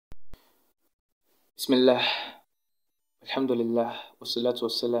Bismillah, alhamdulillah, wassalatu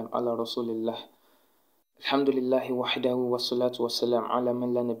wassalam ala rasulillah. Alhamdulillahi wahdahu wassalatu wassalam ala man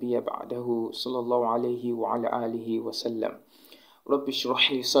la nabiyya ba'dahu sallallahu alayhi wa ala alihi wa sallam. Rabbi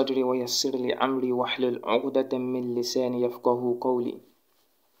shrah li sadri wa yassir li amri wahlul 'uqdatan min lisani yafqahu qawli.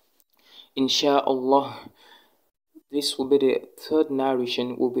 Insha'Allah, this will be the third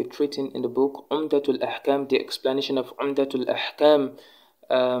narration we'll be treating in the book Umdatul-Ahkām, the explanation of Umdatul-Ahkām,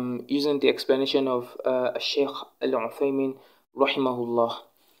 using the explanation of Sheikh Al-Uthaymin rahimahullah.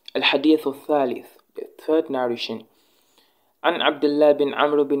 Al-Hadith al-Thalith, the third narration. An Abdullah bin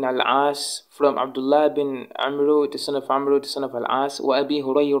Amr bin al-As, from Abdullah bin Amr, the son of Amr, the son of al-As, wa Abi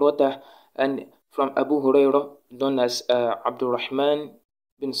Hurayrah, and from Abu Hurayrah, known as Abdurrahman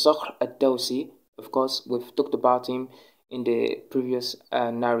bin Sakhr ad-Dawsi. Of course, we've talked about him in the previous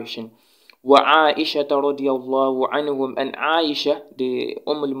narration. وعائشة رضي الله عنهم, and Aisha, the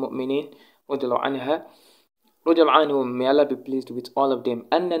al-Mu'minin رضي الله عنها, رضي الله عنهم, may Allah be pleased with all of them,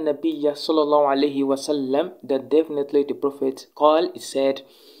 أن النبي صلى الله عليه وسلم, that definitely the Prophet called, he said,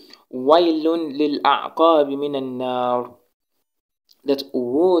 ويل للأعقاب من النار, that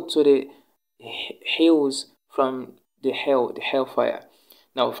woe to the hills from the hellfire.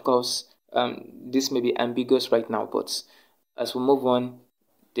 Now, of course, this may be ambiguous right now, but as we move on,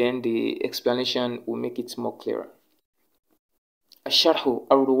 then the explanation will make it more clear. Asharhu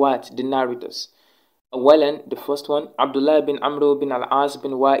al-Ruwat, the narrators. Awalan, the first one, Abdullah bin Amr bin al-As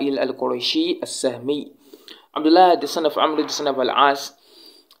bin Wa'il al-Qurayshi as-Sahmi. Abdullah, the son of Amr, the son of al-As,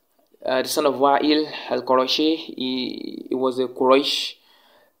 the son of Wa'il al-Qurayshi, he was a Quraysh,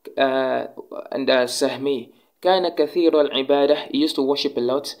 and Sahmi. كان كثير العبادة, he used to worship a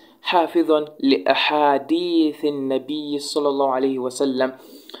lot. حافظا لأحاديث النبي صلى الله عليه وسلم,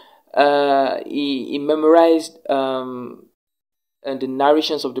 he memorized and the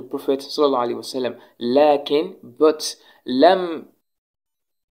narrations of the Prophet صلى الله عليه وسلم. لكن, but لم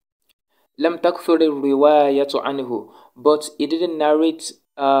تكثر الرواية عنه, but he didn't narrate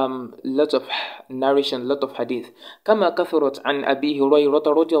lot of narration, lot of hadith. كما كثرت عن أبي هريرة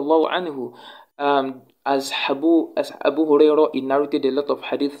رضي الله عنه, as Abu Hurairah, he narrated a lot of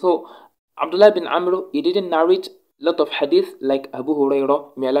hadith. So Abdullah bin Amr, he didn't narrate a lot of hadith like Abu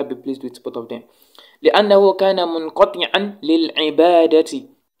Hurairah, may Allah be pleased with both of them. لأنه كان منقطعا للعبادة,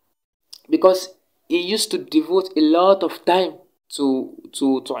 because he used to devote a lot of time to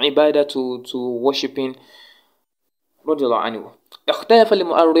ibadah, to worshiping. رضي الله عنه. اختلف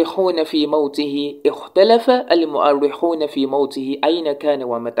المؤرخون في موته أين كان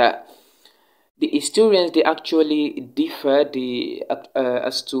ومتى. The historians, they actually differ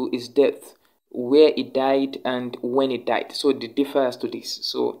as to his death, where he died and when he died. So they differ as to this.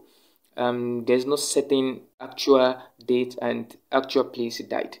 So there's no certain actual date and actual place he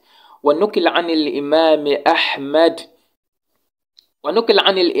died. وَنُقِلَ عَنِ الْإِمَامِ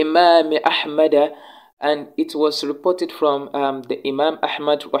أَحْمَدَ, and it was reported from the Imam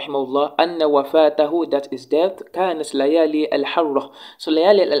Ahmad rahimahullah, أن وفاته, that is death, كانت ليالي الحرة. So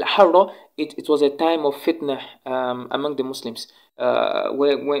ليالي الحرة, it was a time of fitna among the Muslims,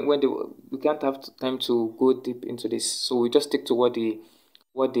 when we can't have time to go deep into this, so we just stick to what the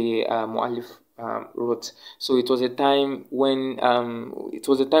Mu'allif wrote. So it was a time when it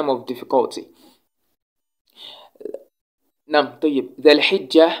was a time of difficulty. نعم طيب. ذا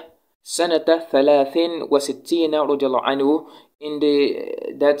الحجة سنة 63 رضي الله عنه,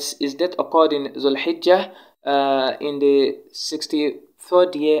 that is that according Dhul Hijjah, in the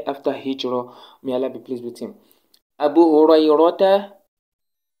 63rd year after Hijrah, may Allah be pleased with him. Abu Hurayrah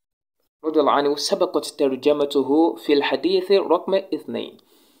رضي الله عنه سبقت ترجمته في الحديث رقم 2.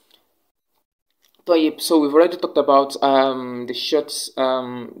 طيب, so we've already talked about the short,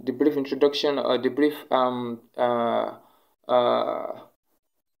 the brief introduction, or the brief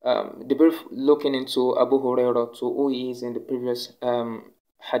looking into Abu Hurairah, to who he is in the previous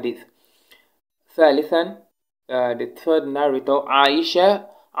hadith. ثالثا, the third narrator, عائشة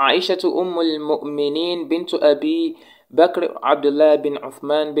al-Mu'minin bint Abi Bakr Abdullah bin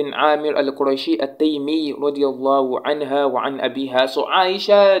Uthman bin Amir al-Qurayshi at-Taymi radiyallahu anha wa an abiha. So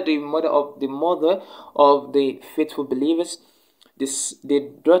Aisha, the mother of the faithful believers, the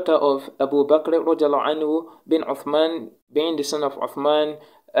daughter of Abu Bakr radiyallahu anhu bin Uthman, being the son of Uthman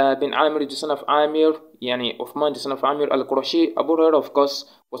bin Amir, the son of Amir, yani Uthman, the son of Amir al-Qurashi. Abu Hurairah, of course,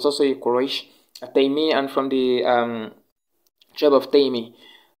 was also a Quraysh, a Taymi, and from the tribe of Taymi,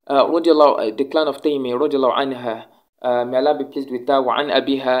 the clan of Taymi, radiyallahu anha. May Allah be pleased with her, wa an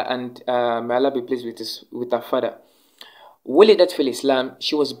abiha, and may Allah be pleased with her father. Wulidat fil Islam,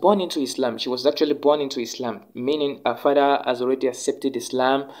 she was born into Islam. She was actually born into Islam, meaning her father has already accepted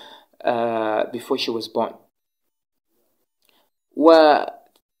Islam, before she was born.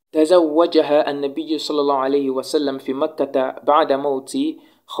 وتزوجها النبي صلى الله عليه وسلم في مكة بعد موت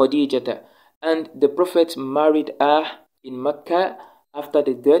خديجة, and the Prophet married her in Mecca after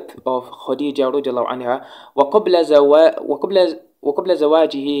the death of Khadija رضي الله عنها, وقبل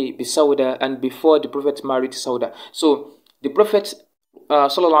زواجه بسودة, and before the Prophet married Sauda. So the Prophet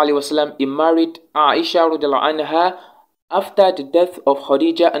صلى الله عليه وسلم, he married Aisha رضي الله عنها after the death of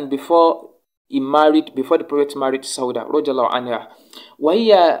Khadija and before the Prophet married Sauda رضي الله عنها.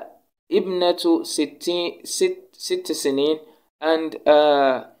 وهي ابنة ست سنين, and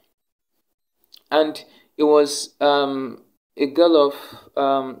it was a girl of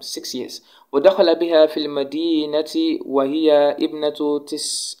 6 years. ودخل بها في المدينة وهي ابنة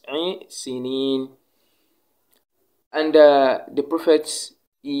 9 سنين, and the Prophet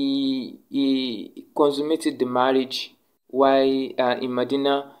he consummated the marriage while in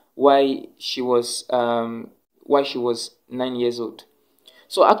Medina while she was 9 years old.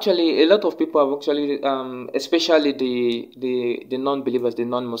 So actually, a lot of people have actually, especially the non-believers, the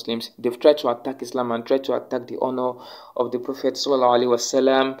non-Muslims, they've tried to attack Islam and tried to attack the honor of the Prophet sallallahu alaihi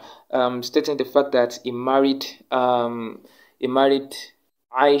wasallam, stating the fact that he married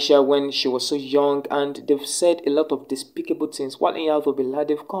Aisha when she was so young, and they've said a lot of despicable things.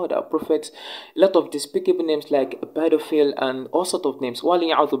 They've called our Prophet a lot of despicable names like a pedophile and all sorts of names.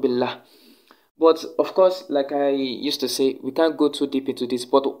 But of course, like I used to say, we can't go too deep into this.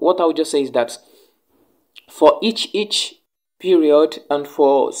 But what I would just say is that for each period and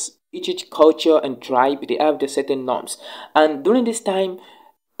for each culture and tribe, they have their certain norms. And during this time,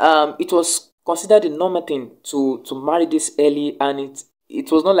 it was considered a normal thing to marry this early, and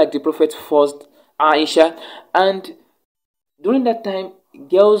it was not like the Prophet forced Aisha. And during that time,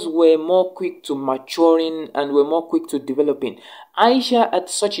 girls were more quick to maturing and were more quick to developing. Aisha at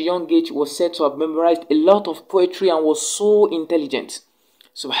such a young age was said to have memorized a lot of poetry and was so intelligent.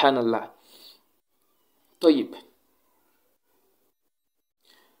 Subhanallah. طيب.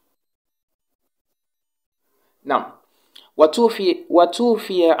 نعم.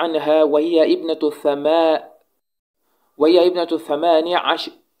 وتوفي عنها وهي ابنة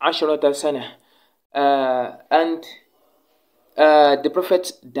 18 سنة. And the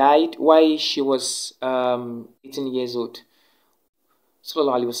Prophet died while she was 18 years old. صلى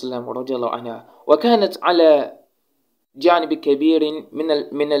الله عليه وسلم ورضي الله عنها. وكانت على جانب كبير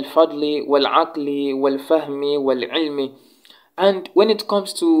من الفضل والعقل والفهم والعلم. And when it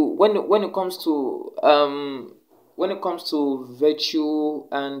comes to virtue,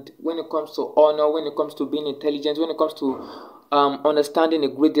 and when it comes to honor, when it comes to being intelligent, when it comes to understanding a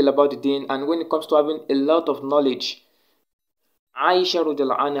great deal about the deen, and when it comes to having a lot of knowledge, Aisha رضي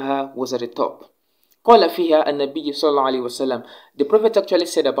الله عنها was at the top. قال فيها النبي صلى الله عليه وسلم. The Prophet actually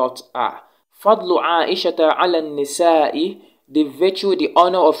said about her, فضل عائشة على النساء, the virtue, the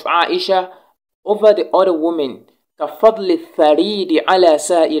honor of Aisha over the other women, كفضل الثريد على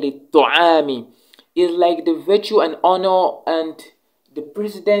سائر الطعام, is like the virtue and honor and the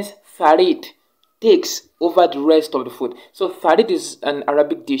president's tharid takes over the rest of the food. So tharid is an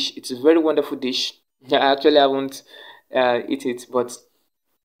Arabic dish. It's a very wonderful dish. Actually, I won't eat it, but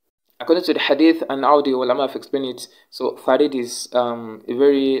according to the hadith and how the ulama have explained it, so tharid is a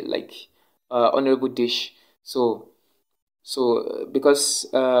very honorable dish. So because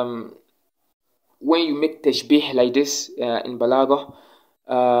when you make tashbih like this in balagha,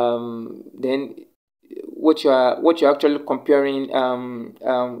 then what you're actually comparing,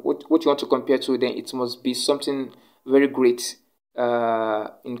 what you want to compare to, then it must be something very great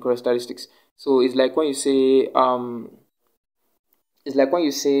in characteristics. So it's like when you say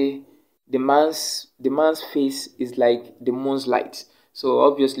the man's face is like the moon's light. So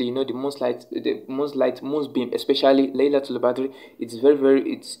obviously, you know, the moon's beam, especially Laylatul Badr, it's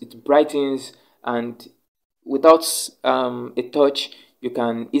it brightens, and without a torch, you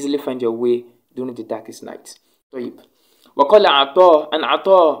can easily find your way during the darkest night. طيب. وقال عطاء, and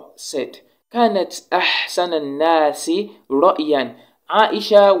Ata said, كانت أحسن الناس رأيا.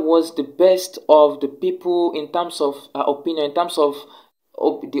 Aisha was the best of the people in terms of opinion, in terms of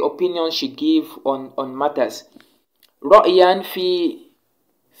the opinion she gave on matters. رأيا في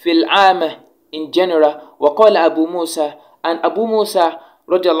العامة, in general. وقال أبو موسى, and Abu Musa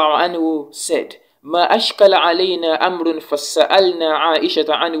رضي الله عنه said, ما أشكل علينا أمر فسألنا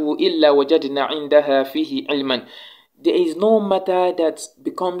عائشة عنه إلا وجدنا عندها فيه علما. There is no matter that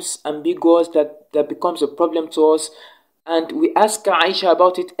becomes ambiguous, that becomes a problem to us, and we ask Aisha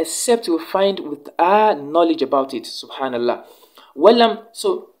about it, except we find with her knowledge about it. Subhanallah.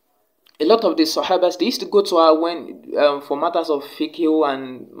 So a lot of the Sahabas, they used to go to her when for matters of fiqh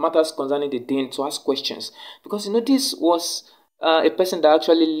and matters concerning the deen to ask questions, because this was a person that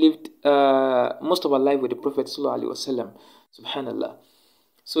actually lived most of her life with the Prophet sallallahu alaihi wasallam. Subhanallah.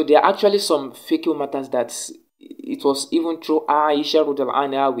 So there are actually some fiqh matters that it was even through Aisha radhiyallahu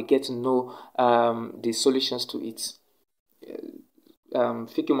anha we get to know the solutions to it.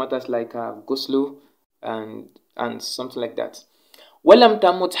 Fiqh matters like ghusl and something like that. ولم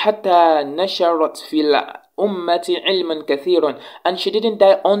تمت حتى نشرت في الأمة علما كثيرا, and she didn't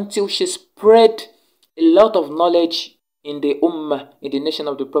die until she spread a lot of knowledge in the ummah, in the nation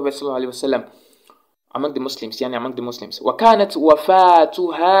of the Prophet sallallahu alaihi wasallam, among the Muslims, among the Muslims. وكانت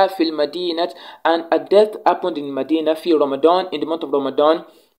وفاتها في المدينة, and a death happened in Medina في Ramadan, in the month of Ramadan,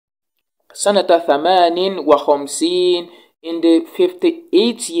 سنة 58, in the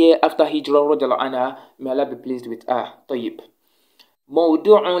 58th year after Hijrah رضي الله عنها, may Allah be pleased with her. طيب.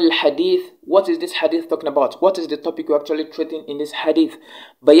 موضوع الحديث, what is this hadith talking about? What is the topic we're actually treating in this hadith?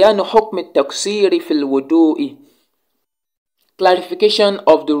 بيان حكم التقصير في الوضوء, clarification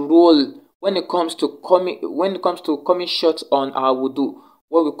of the rule when it comes to coming short on our wudu,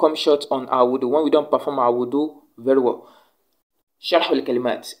 when we come short on our wudu, when we don't perform our wudu very well. شرح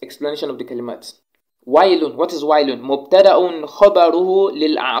الكلمات, explanation of the kalimat. wailun, what is wailun? مبتدأ خبره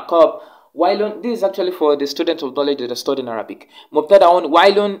للأعقاب. Wailun, this is actually for the students of knowledge that are studying Arabic. Mubtada'un,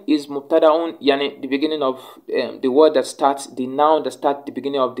 wailun is mubtada'un, the beginning of the word that starts, the noun that starts the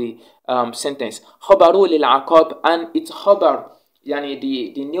beginning of the sentence. Khabaru lil aqab, and it's khabar,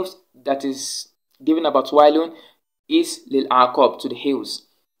 the news that is given about wailun is lil aqab, to the hills.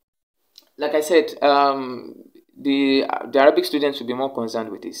 Like I said, the Arabic students will be more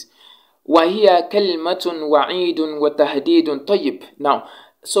concerned with this. وهي كلمة وعيد وتهديد. طيب. Now,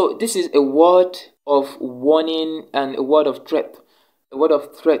 so this is a word of warning and a word of threat. A word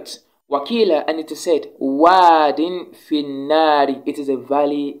of threat. Wakila, and it is said, Wadin finnari, it is a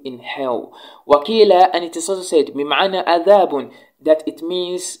valley in hell. Wakila, and it is also said, Mim'ana adhabun, that it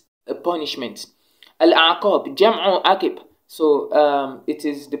means a punishment. Al-aqab, jam'u akib. So it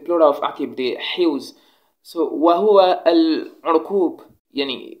is the plural of akib, the hills. So wahuwa al-urkub,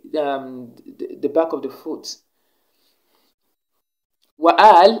 the back of the foot.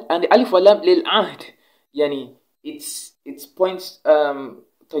 Wa'al, and the alif wa lam lil ahd, it's points.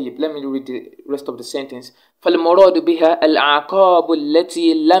 طيب, let me read the rest of the sentence. فالمراد بها الأعقاب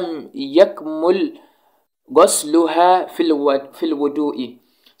التي لم يكمل غسلها في الوضوء.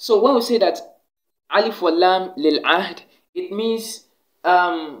 So when we say that alif wa lam lil ahd, it means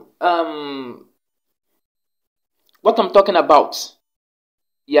what I'm talking about.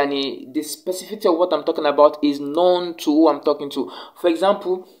 The specificity of what I'm talking about is known to who I'm talking to. For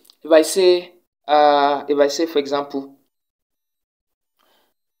example, if I say, for example,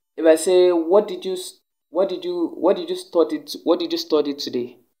 what did you study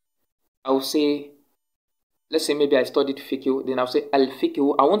today? I will say, let's say maybe I studied fiqh, then I'll say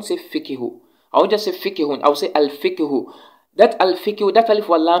al-fiqh. I won't say fiqh. I won't just say fiqh. I will say al-fiqh. That al-fiqh, that alif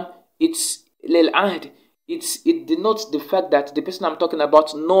wa lam, it's lil ahd. It denotes the fact that the person I'm talking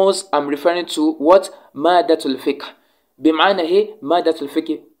about knows I'm referring to what? Madatul fiqh. Bima'ana he madatul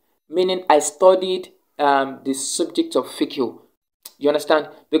fiqh, meaning I studied the subject of fiqh. You understand?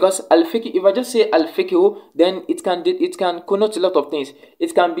 Because al-fiqh, if I just say al-fiqh, then it can connote a lot of things.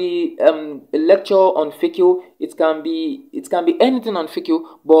 It can be a lecture on fiqh. It can be anything on fiqh.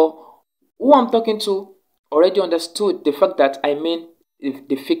 But who I'm talking to already understood the fact that I mean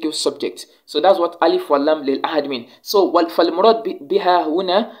the fiqh subject. So that's what alif wa lam lil ahad mean. So wal fal murad biha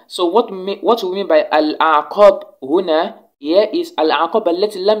huna. So what we mean by al aqab huna here is al aqab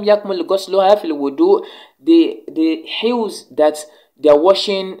allati lam yakmul ghusluha fil wudu, the hills that their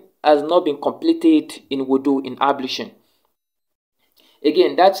washing has not been completed in wudu, in ablution.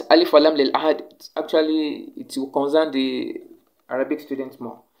 Again, that's alif wa lam lil ahad. Actually, it will concern the Arabic students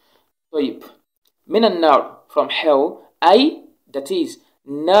more. طيب. من النار, from hell, أي, that is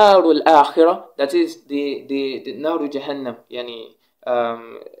narul akhirah, that is the naru jahannam,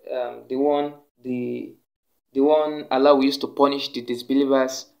 the one Allah will use to punish the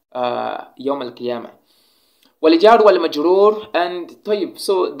disbelievers yawm al-qiyamah. Wal-jar wal-majrur, and طيب,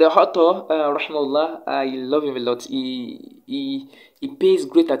 so the author rahimahullah, I love him a lot. He pays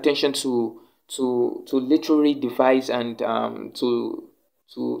great attention to literary device and to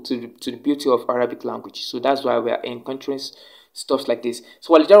the beauty of Arabic language. So that's why we are encountering stuff like this.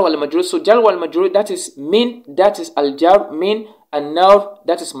 So al-jar wal-majrur, so jar wal-majrur, that is min, that is al-jar, min, and now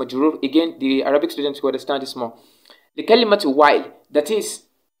that is majrur. Again, the Arabic students will understand this more. The kalimat wail, that is,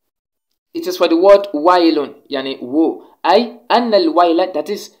 it is for the word wailun, wo. Ay anna al-waila, that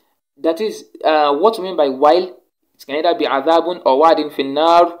is That is what we mean by while. It can either be adhabun or wadin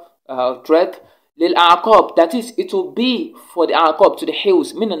finnar, threat. Lil aqab, that is, it will be for the aqab, to the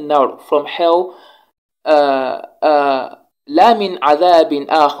hills, min an-nar, from hell. La min adhabin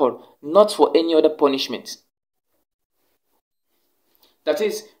akhar, not for any other punishment. That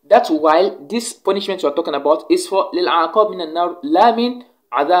is, that's while this punishment we're talking about is for lil aqab min an-nar, la min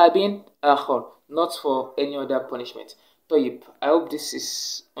adhabin akhar, not for any other punishment. طيب, I hope this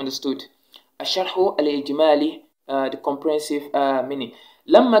is understood. الشرح الإجمالي, the comprehensive meaning.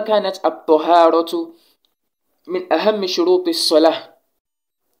 لما كانت الطهارة من أهم شروط الصلاة.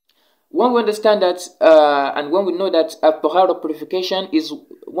 When we understand that and when we know that الطهارة, purification, is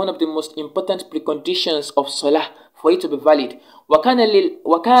one of the most important preconditions of salah for it to be valid.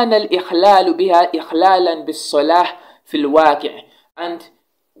 وكان الإخلال بها إخلالا بالصلاة في الواقع. And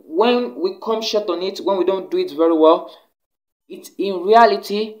when we come short on it, when we don't do it very well, it's in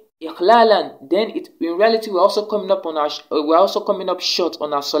reality ikhlalan. Then in reality we're also coming up short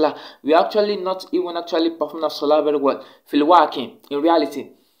on our salah. We're actually not even actually performing our salah very well. Fil waqi, in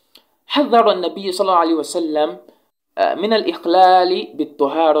reality. حذر النبي صلى الله عليه وسلم من الإخلال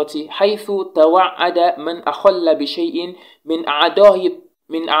بالطهارة حيث توعد من أخل بشيء من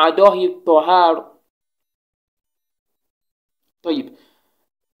أعداه الطهار. طيب,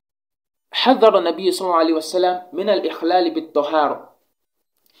 حذر النبي صلى الله عليه وسلم من الإخلال بالطهارة.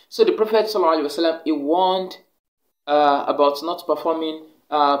 So the Prophet صلى الله عليه وسلم, he warned about not performing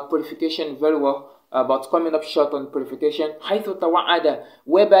purification very well, about coming up short on purification. حيث توعد,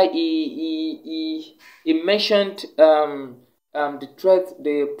 whereby he mentioned the threat,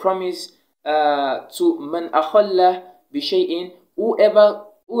 the promise to من أخل بشيء, whoever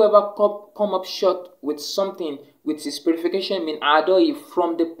come up short with something, with his purification, min adoi,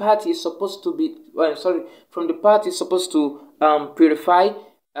 from the part is supposed to be from the part is supposed to purify,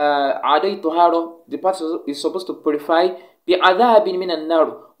 adoi toharo, the part is supposed to purify, bi adhabin min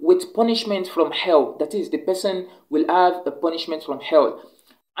an-nar, with punishment from hell. That is, the person will have a punishment from hell.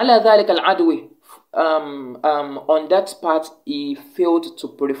 Ala dhalik al-adwi, on that part he failed to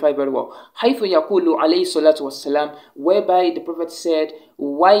purify very well. Haythu yaqulu alayhi salatu wassalam, whereby the Prophet said,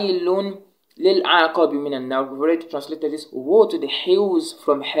 wailun lil aqabi min an-nar. We've already translated this: woe to the hills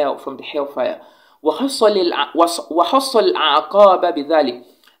from hell, from the hellfire. وخص الأعقاب بذلك,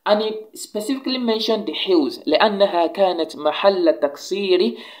 and he specifically mentioned the hills لأنها كانت محل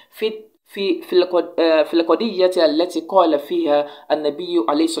تقصير في القضية التي قال فيها النبي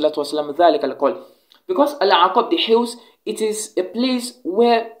عليه الصلاة والسلام ذلك القول. Because al-aqab, the hills, it is a place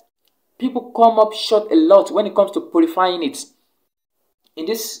where people come up short a lot when it comes to purifying it. In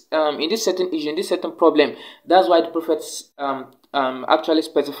this certain issue, in this certain problem, that's why the prophets actually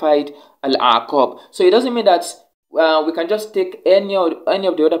specified al-aqab. So it doesn't mean that we can just take any of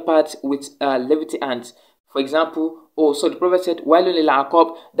the other parts with levity and, for example, so the Prophet said, "Wailun lil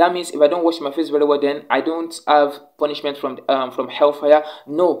aqab." That means if I don't wash my face very well, then I don't have punishment from hellfire.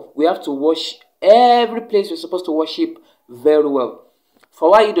 No, we have to wash every place we're supposed to worship very well.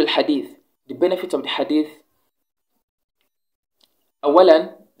 Fawaidul hadith, the benefits of the hadith.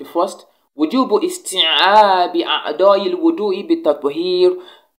 أولا, the first, وجوب استيعاب أعضاء الوضوء بالتطهير,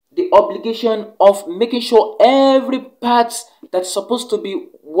 the obligation of making sure every part that's supposed to be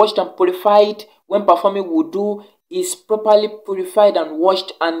washed and purified when performing wudu is properly purified and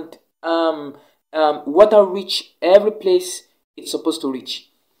washed, and water reach every place it's supposed to reach.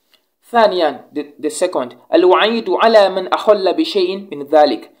 ثانيا, the second, الوعيد على من أخل بشيء من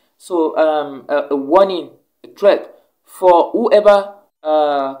ذلك. So a warning, a threat for whoever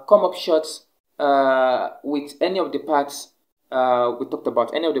come up short with any of the parts we talked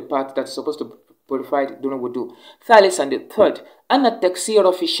about, any of the parts that's supposed to be purified during wudu. Thalith, and the third, أن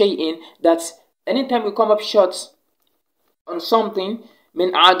التقصير في شيء, that anytime we come up short on something,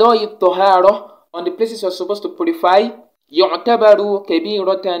 من أعضاء الطهارة, on the places we're supposed to purify, يعتبر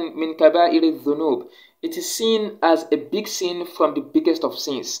كبيرة من كبائر الذنوب, it is seen as a big sin from the biggest of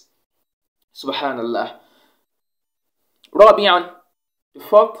sins. Subhanallah. رابعا, the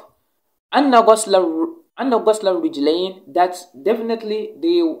fourth, أن غسل الرجلين, that definitely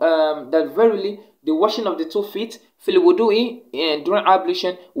that verily the washing of the 2 feet في الوضوء during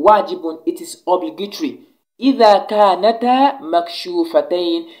ablution واجب, it is obligatory. إذا كانتا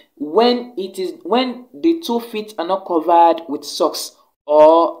مكشوفتين, when the 2 feet are not covered with socks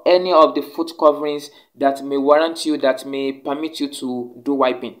or any of the foot coverings that may warrant you, that may permit you to do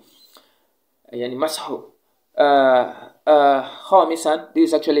wiping. يعني مسح خامسا, this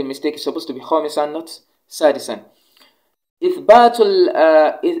is actually a mistake, it's supposed to be خامسا, not سادسا. إثبات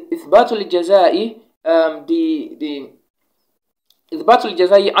الجزاء, إثبات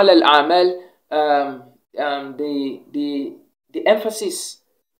الجزاء على الأعمال, the emphasis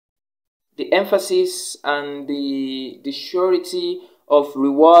and the surety of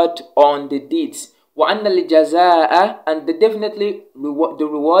reward on the deeds. وأن الجزاء, and the definitely the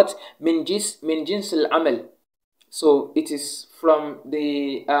reward من جنس العمل. So it is from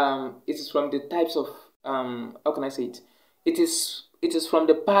the types of how can I say it? It is from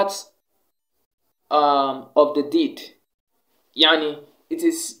the parts of the deed. Yani it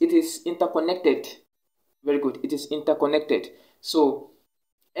is interconnected. Very good. It is interconnected. So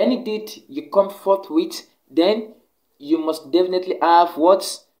any deed you come forth with, then you must definitely have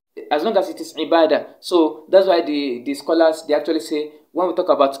what, as long as it is ibadah. So that's why the scholars, they actually say, when we talk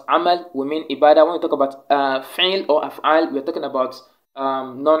about amal, we mean ibadah. When we talk about fi'l or af'al, we're talking about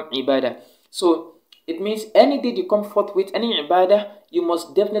non-ibadah. So it means any deed you come forth with, any ibadah, you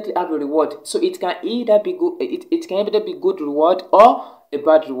must definitely have a reward. So it can either be good, it can either be good reward or a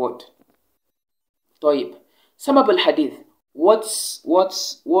bad reward. طيب, سبب الحديث. What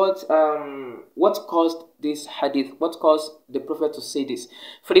caused this hadith? What caused the Prophet to say this?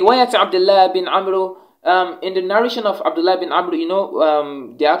 For riwayat Abdullah bin Amr, in the narration of Abdullah bin Amr, you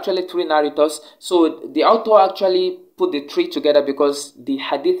know, there are actually three narrators. So the author actually put the three together because the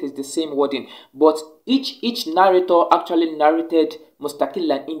hadith is the same wording, but each narrator actually narrated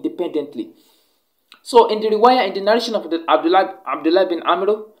mustaqillan, independently. So in the riwayah, in the narration of Abdullah bin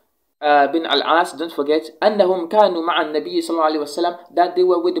Amr bin al-As, don't forget, أنهم كانوا مع النبي صلى الله عليه وسلم, that they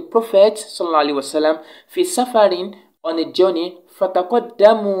were with the Prophet صلى الله عليه وسلم في سفر, on a journey,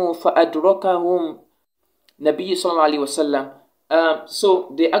 فتقدموا فأدركهم نبي صلى الله عليه وسلم.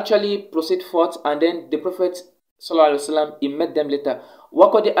 So they actually proceed forth, and then the Prophet صلى الله عليه وسلم, he met them later.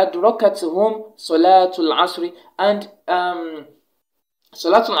 وقد أدركتهم صلاة العصر, and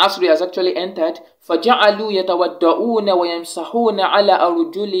Salatul Asri has actually entered. فَجَعَلُوا يَتَوَدَّعُونَ وَيَمْسَحُونَ عَلَى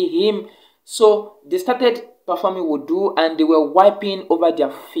أَرْجُلِهِمْ. So they started performing wudu and they were wiping over their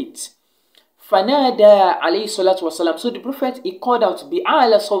feet. فَنَادَى عَلَيْهِ الصَّلَاةُ وَالسَّلَامُ. So the Prophet, he called out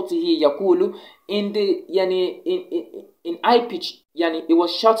بِعَالَ صَوْتِهِ يَقُولُ, in the in high pitch, he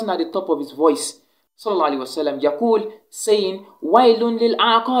was shouting at the top of his voice. Sallallahu alaihi wasallam, يقول, saying, وَيْلٌ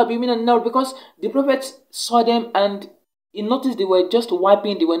لِلْأَعْقَابِ مِنَ النَّارِ, because the Prophet saw them and he noticed they were just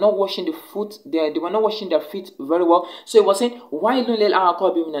wiping, they were not washing the foot, they were not washing their feet very well. So he was saying, وَيْلٌ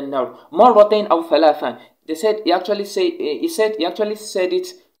لِلْأَعْقَابِ مِنَ النَّارِ مَرَّتَيْنِ أَوْ ثَلَاثًا. He actually said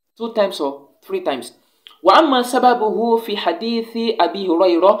it 2 times or 3 times. وَأَمَّا سَبَبُهُ فِي حَدِيثِ أَبِي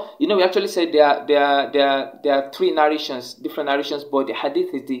هُرَيْرَةَ. You know, we actually said there are 3 narrations, different narrations, but the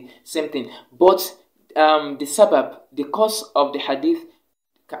hadith is the same thing. But the sabab, the cause of the hadith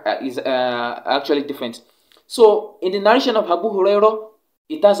is actually different. So in the narration of Abu Hurairah,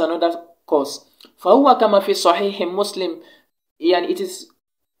 it has another cause. فَهُوَ كَمَا فِي صَحِيحِ مُسْلِمٍ, and it is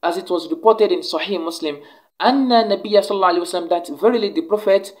as it was reported in Sahih Muslim, أَنَّ النَّبِيَّ صَلَّى اللَّهُ عَلَيْهِ وَسَلَّمَ, that verily the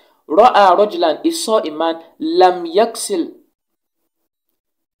Prophet رَأَى رَجُلًا, he saw a man, لَمْ يَغْسِلْ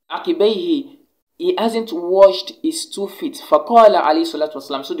عَقِبَيْهِ, he hasn't washed his 2 feet. فَقَالَ عَلَيْهِ الصَّلَاةُ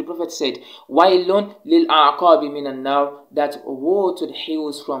وَالسَّلَامُ. So the Prophet said, وَيْلٌ لِلْأَعْقَابِ مِنَ النَّارِ, that woe to the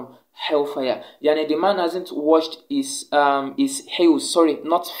heels from hellfire. Yani the man hasn't washed his heels, sorry,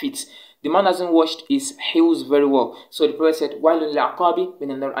 not feet. The man hasn't washed his heels very well. So the Prophet said, وَيْلٌ لِلْأَعْقَابِ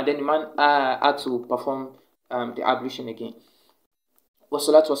مِنَ النَّارِ, and then the man had to perform the ablution again.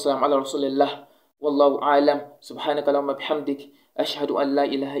 والصلاة والسلام على رسول الله والله أعلم. سبحانك اللهم بحمدك أشهد أن لا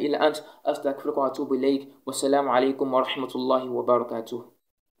إله إلا أنت أستغفرك وأتوب إليك. والسلام عليكم ورحمة الله وبركاته.